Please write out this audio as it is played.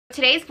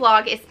Today's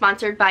vlog is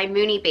sponsored by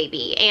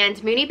Moonybaby, and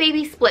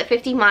Moonybaby Split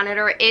 50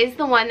 monitor is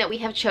the one that we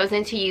have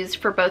chosen to use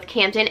for both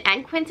Camden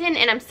and Quentin,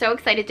 and I'm so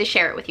excited to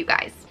share it with you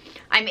guys.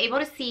 I'm able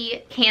to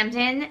see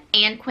Camden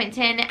and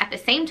Quentin at the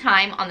same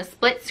time on the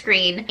split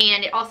screen,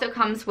 and it also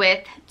comes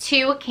with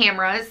 2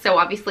 cameras, so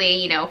obviously,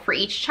 you know, for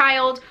each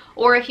child,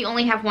 or if you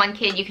only have 1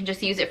 kid, you can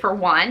just use it for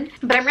 1.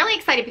 But I'm really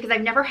excited because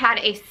I've never had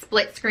a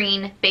split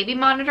screen baby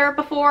monitor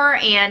before,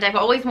 and I've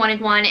always wanted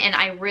one, and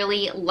I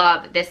really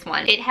love this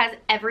one. It has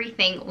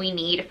everything we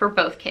need for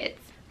both kids.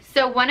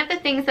 So one of the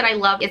things that I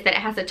love is that it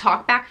has a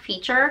talkback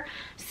feature,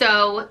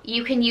 so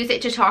you can use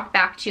it to talk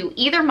back to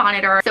either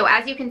monitor. So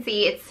as you can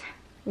see, it's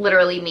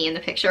literally me in the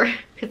picture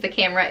because the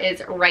camera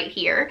is right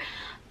here.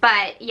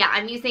 But yeah,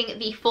 I'm using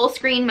the full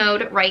screen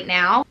mode right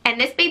now.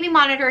 And this baby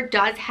monitor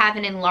does have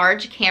an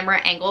enlarged camera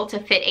angle to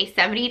fit a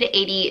 70 to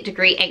 80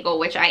 degree angle,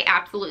 which I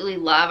absolutely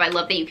love. I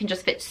love that you can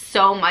just fit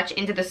so much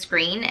into the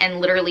screen and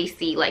literally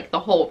see like the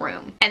whole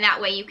room. And that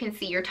way you can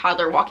see your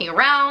toddler walking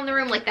around the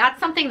room. Like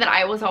that's something that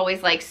I was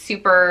always like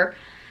super,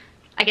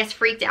 I guess,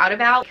 freaked out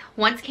about.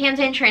 Once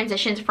Camden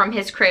transitioned from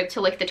his crib to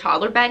like the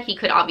toddler bed, he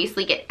could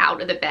obviously get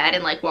out of the bed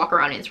and like walk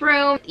around his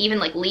room, even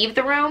like leave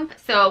the room.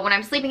 So when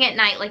I'm sleeping at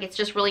night, like it's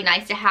just really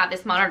nice to have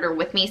this monitor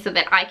with me so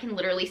that I can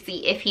literally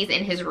see if he's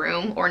in his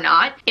room or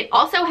not. It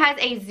also has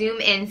a zoom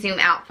in, zoom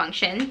out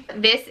function.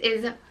 This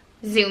is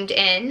zoomed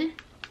in,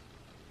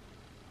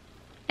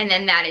 and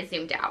then that is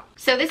zoomed out.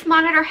 So this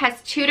monitor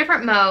has 2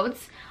 different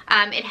modes.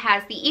 It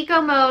has the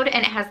eco mode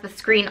and it has the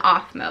screen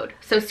off mode.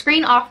 So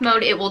screen off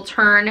mode, it will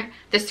turn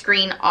the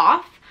screen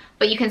off,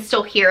 but you can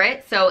still hear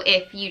it. So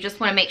if you just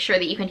want to make sure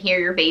that you can hear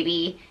your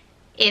baby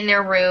in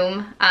their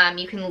room,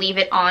 you can leave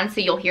it on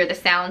so you'll hear the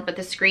sound but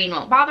the screen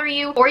won't bother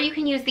you. Or you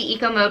can use the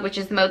eco mode, which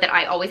is the mode that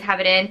I always have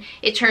it in.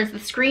 It turns the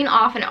screen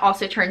off and it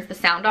also turns the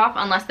sound off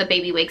unless the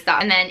baby wakes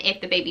up. And then if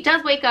the baby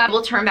does wake up, it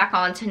will turn back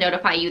on to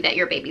notify you that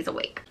your baby's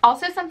awake.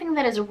 Also, something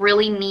that is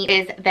really neat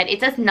is that it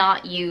does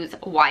not use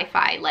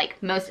Wi-Fi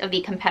like most of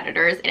the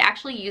competitors. It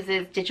actually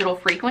uses digital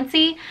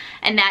frequency,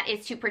 and that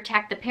is to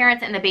protect the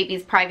parents and the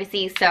baby's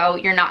privacy, so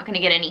you're not going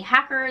to get any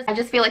hackers. I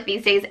just feel like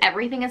these days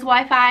everything is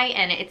Wi-Fi,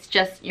 and it's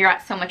just, you're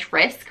at so much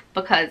risk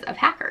because of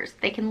hackers.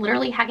 They can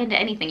literally hack into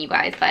anything, you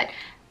guys, but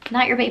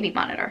not your baby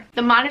monitor.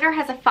 The monitor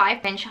has a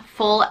 5-inch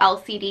full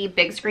LCD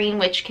big screen,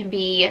 which can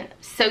be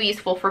so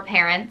useful for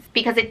parents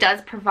because it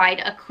does provide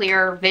a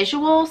clear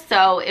visual,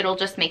 so it'll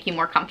just make you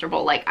more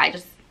comfortable. Like I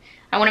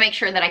want to make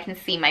sure that I can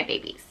see my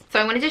babies. So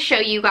I wanted to show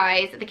you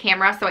guys the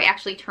camera, so I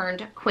actually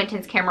turned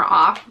Quentin's camera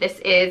off. This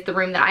is the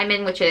room that I'm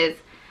in, which is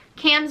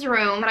Cam's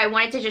room, but I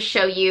wanted to just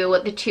show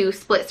you the 2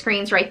 split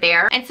screens right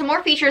there. And some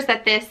more features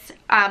that this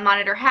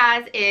monitor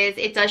has is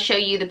it does show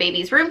you the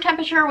baby's room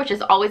temperature, which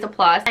is always a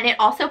plus, and it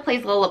also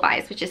plays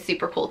lullabies, which is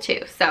super cool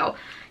too. So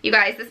you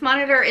guys, this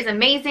monitor is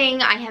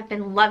amazing. I have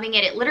been loving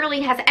it. It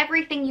literally has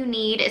everything you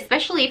need,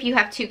 especially if you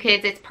have 2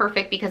 kids. It's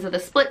perfect because of the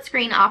split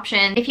screen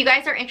option. If you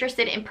guys are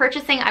interested in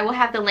purchasing, I will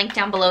have the link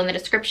down below in the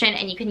description,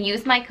 and you can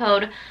use my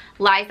code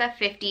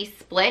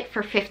Liza50SPLIT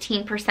for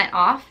 15%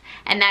 off,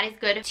 and that is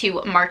good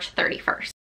to March 31st.